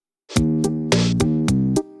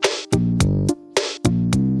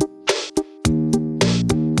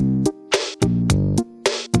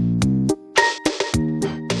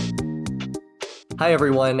Hi,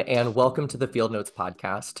 everyone, and welcome to the Field Notes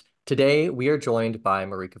podcast. Today, we are joined by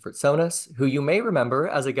Marika Fritsonis, who you may remember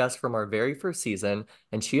as a guest from our very first season,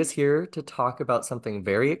 and she is here to talk about something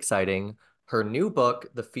very exciting, her new book,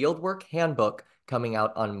 The Fieldwork Handbook, coming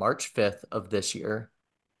out on March 5th of this year.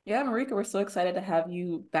 Yeah, Marika, we're so excited to have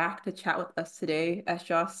you back to chat with us today. As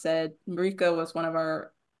Josh said, Marika was one of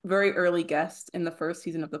our very early guests in the first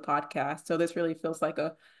season of the podcast. So this really feels like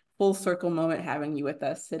a full circle moment having you with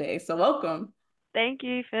us today. So welcome. Thank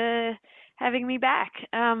you for having me back.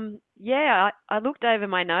 I looked over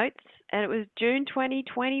my notes and it was June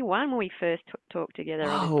 2021 when we first talked together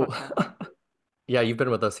on this Oh, podcast. yeah, you've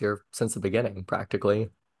been with us here since the beginning, practically.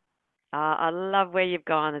 I love where you've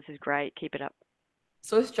gone. This is great. Keep it up.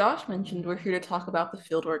 So as Josh mentioned, we're here to talk about the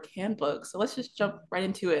Fieldwork Handbook. So let's just jump right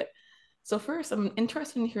into it. So first, I'm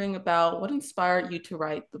interested in hearing about what inspired you to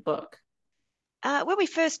write the book. When we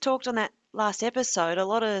first talked on that last episode, a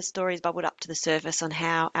lot of stories bubbled up to the surface on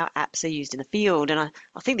how our apps are used in the field, and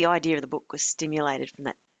I think the idea of the book was stimulated from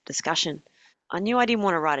that discussion. I knew I didn't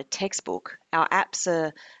want to write a textbook. Our apps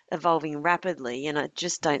are evolving rapidly, and I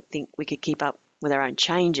just don't think we could keep up with our own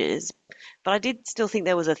changes. But I did still think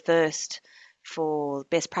there was a thirst for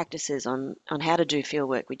best practices on how to do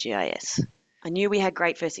fieldwork with GIS. I knew we had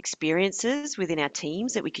great first experiences within our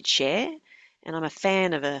teams that we could share, and I'm a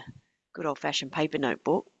fan of a good old-fashioned paper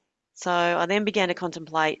notebook. So I then began to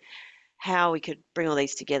contemplate how we could bring all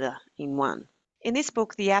these together in one. In this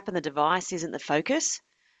book, the app and the device isn't the focus.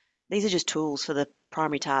 These are just tools for the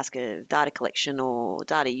primary task of data collection or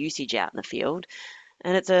data usage out in the field.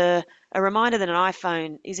 And it's a reminder that an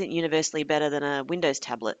iPhone isn't universally better than a Windows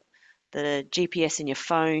tablet, that a GPS in your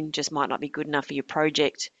phone just might not be good enough for your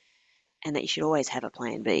project, and that you should always have a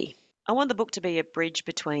plan B. I want the book to be a bridge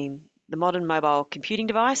between the modern mobile computing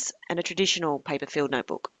device and a traditional paper field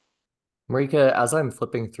notebook. Marika, as I'm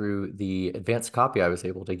flipping through the advanced copy I was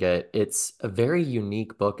able to get, it's a very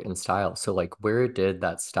unique book and style. So, like, where did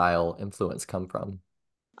that style influence come from?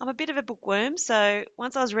 I'm a bit of a bookworm, so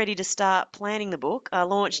once I was ready to start planning the book, I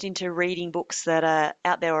launched into reading books that are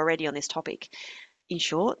out there already on this topic. In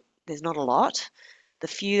short, there's not a lot. The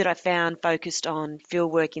few that I found focused on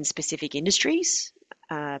fieldwork in specific industries,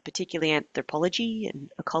 particularly anthropology and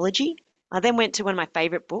ecology. I then went to one of my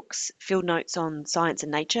favourite books, Field Notes on Science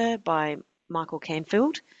and Nature by Michael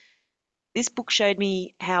Canfield. This book showed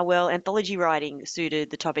me how well anthology writing suited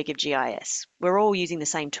the topic of GIS. We're all using the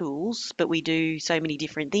same tools, but we do so many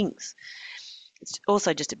different things. It's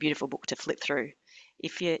also just a beautiful book to flip through.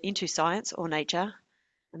 If you're into science or nature,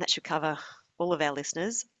 and that should cover all of our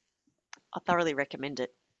listeners, I thoroughly recommend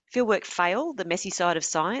it. Fieldwork Fail, The Messy Side of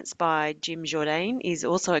Science by Jim Jourdain is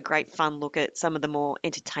also a great fun look at some of the more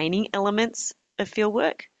entertaining elements of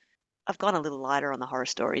fieldwork. I've gone a little lighter on the horror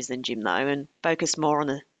stories than Jim, though, and focused more on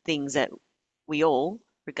the things that we all,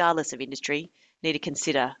 regardless of industry, need to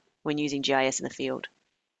consider when using GIS in the field.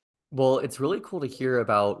 Well, it's really cool to hear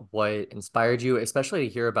about what inspired you, especially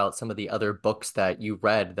to hear about some of the other books that you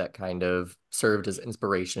read that kind of served as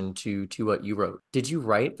inspiration to what you wrote. Did you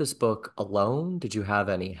write this book alone? Did you have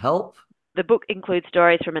any help? The book includes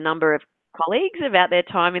stories from a number of colleagues about their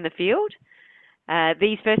time in the field.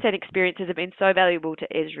 These first-hand experiences have been so valuable to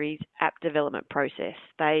Esri's app development process.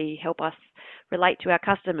 They help us relate to our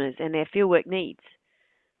customers and their fieldwork needs.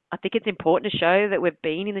 I think it's important to show that we've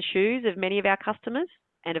been in the shoes of many of our customers.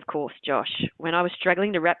 And of course, Josh, when I was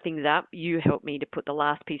struggling to wrap things up, you helped me to put the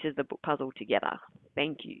last pieces of the book puzzle together.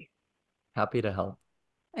 Thank you. Happy to help.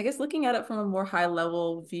 I guess looking at it from a more high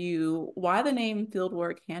level view, why the name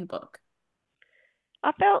Fieldwork Handbook?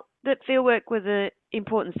 I felt that fieldwork was an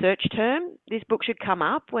important search term. This book should come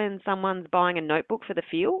up when someone's buying a notebook for the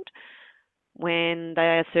field, when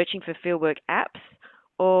they are searching for fieldwork apps,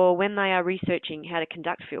 or when they are researching how to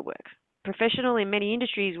conduct fieldwork. Professionals in many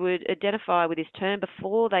industries would identify with this term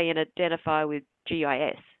before they identify with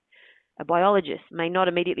GIS. A biologist may not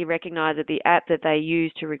immediately recognize that the app that they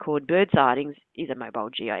use to record bird sightings is a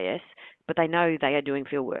mobile GIS, but they know they are doing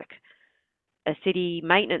fieldwork. A city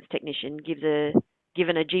maintenance technician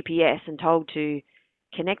given a GPS and told to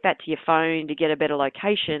connect that to your phone to get a better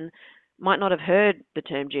location might not have heard the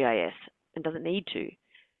term GIS and doesn't need to,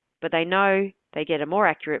 but they know they get a more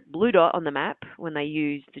accurate blue dot on the map when they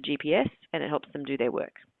use the GPS, and it helps them do their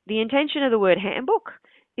work. The intention of the word handbook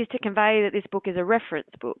is to convey that this book is a reference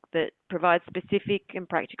book that provides specific and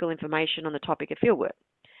practical information on the topic of fieldwork,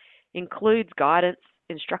 includes guidance,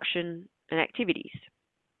 instruction, and activities.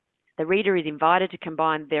 The reader is invited to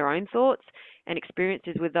combine their own thoughts and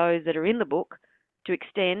experiences with those that are in the book to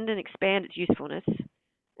extend and expand its usefulness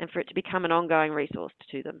and for it to become an ongoing resource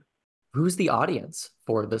to them. Who's the audience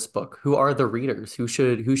for this book? Who are the readers? Who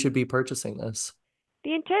should be purchasing this?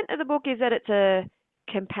 The intent of the book is that it's a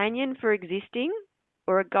companion for existing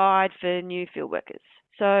or a guide for new field workers.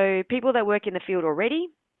 So people that work in the field already,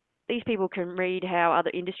 these people can read how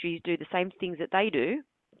other industries do the same things that they do.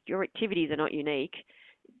 Your activities are not unique,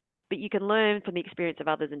 but you can learn from the experience of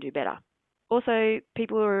others and do better. Also,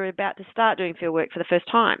 people who are about to start doing field work for the first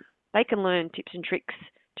time, they can learn tips and tricks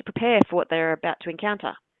to prepare for what they're about to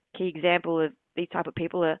encounter. Key example of these type of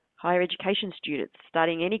people are higher education students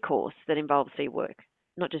studying any course that involves field work,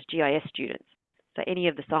 not just GIS students. So any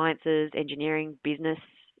of the sciences, engineering, business,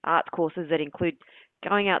 arts courses that include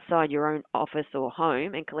going outside your own office or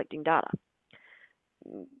home and collecting data.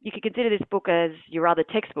 You could consider this book as your other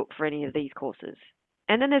textbook for any of these courses.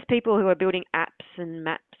 And then there's people who are building apps and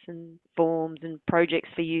maps and forms and projects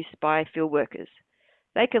for use by field workers.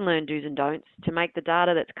 They can learn do's and don'ts to make the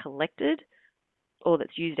data that's collected or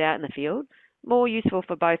that's used out in the field more useful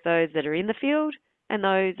for both those that are in the field and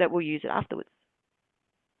those that will use it afterwards.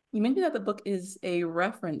 You mentioned that the book is a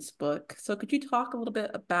reference book. So could you talk a little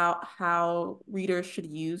bit about how readers should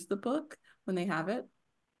use the book when they have it?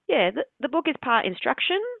 Yeah, the book is part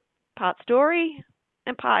instruction, part story,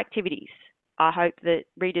 and part activities. I hope that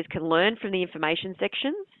readers can learn from the information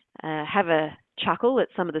sections, have a chuckle at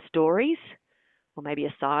some of the stories, or maybe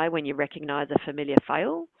a sigh when you recognise a familiar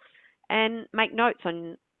fail, and make notes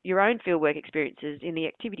on your own fieldwork experiences in the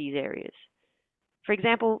activities areas. For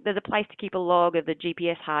example, there's a place to keep a log of the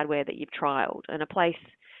GPS hardware that you've trialled and a place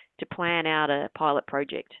to plan out a pilot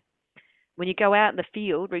project. When you go out in the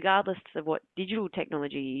field, regardless of what digital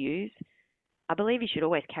technology you use, I believe you should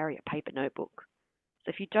always carry a paper notebook. So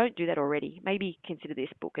if you don't do that already, maybe consider this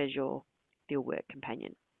book as your fieldwork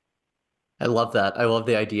companion. I love that. I love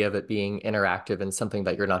the idea of it being interactive and something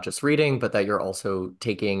that you're not just reading, but that you're also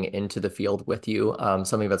taking into the field with you,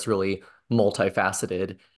 something that's really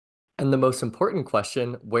multifaceted. And the most important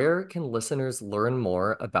question, where can listeners learn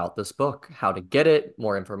more about this book? How to get it,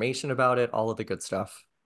 more information about it, all of the good stuff.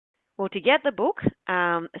 Well, to get the book,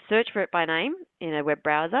 search for it by name in a web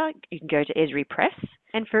browser. You can go to Esri Press.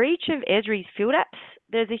 And for each of Esri's field apps,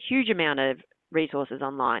 there's a huge amount of resources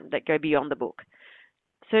online that go beyond the book.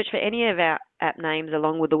 Search for any of our app names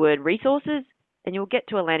along with the word resources, and you'll get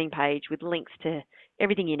to a landing page with links to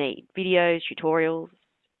everything you need, videos, tutorials,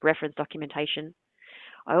 reference documentation.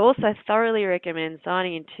 I also thoroughly recommend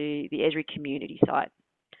signing into the Esri community site.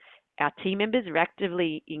 Our team members are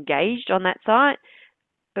actively engaged on that site,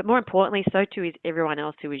 but more importantly, so too is everyone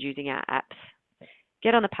else who is using our apps.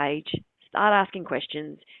 Get on the page, start asking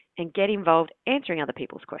questions, and get involved answering other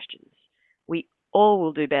people's questions. We all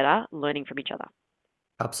will do better learning from each other.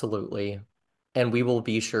 Absolutely. And we will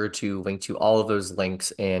be sure to link to all of those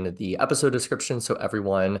links in the episode description so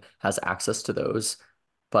everyone has access to those.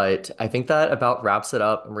 But I think that about wraps it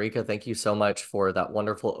up. Marika, thank you so much for that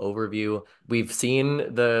wonderful overview. We've seen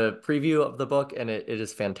the preview of the book and it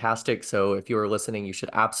is fantastic. So if you are listening, you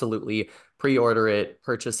should absolutely pre-order it,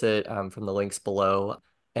 purchase it from the links below.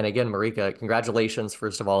 And again, Marika, congratulations,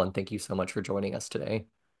 first of all, and thank you so much for joining us today.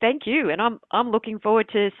 Thank you. And I'm looking forward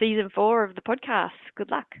to season 4 of the podcast. Good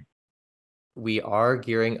luck. We are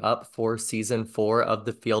gearing up for season 4 of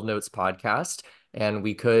the Field Notes podcast. And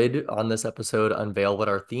we could, on this episode, unveil what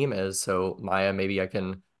our theme is. So, Maya, maybe I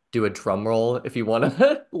can do a drum roll if you want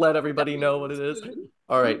to let everybody know what it is.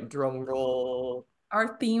 All right, drum roll.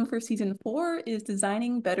 Our theme for season 4 is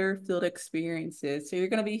designing better field experiences. So you're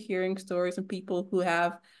going to be hearing stories from people who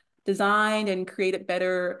have designed and created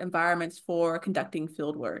better environments for conducting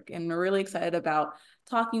field work. And we're really excited about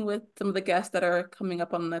talking with some of the guests that are coming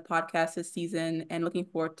up on the podcast this season and looking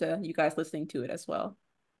forward to you guys listening to it as well.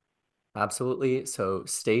 Absolutely. So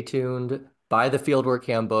stay tuned, buy the Fieldwork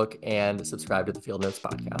Handbook, and subscribe to the Field Notes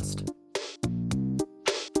podcast.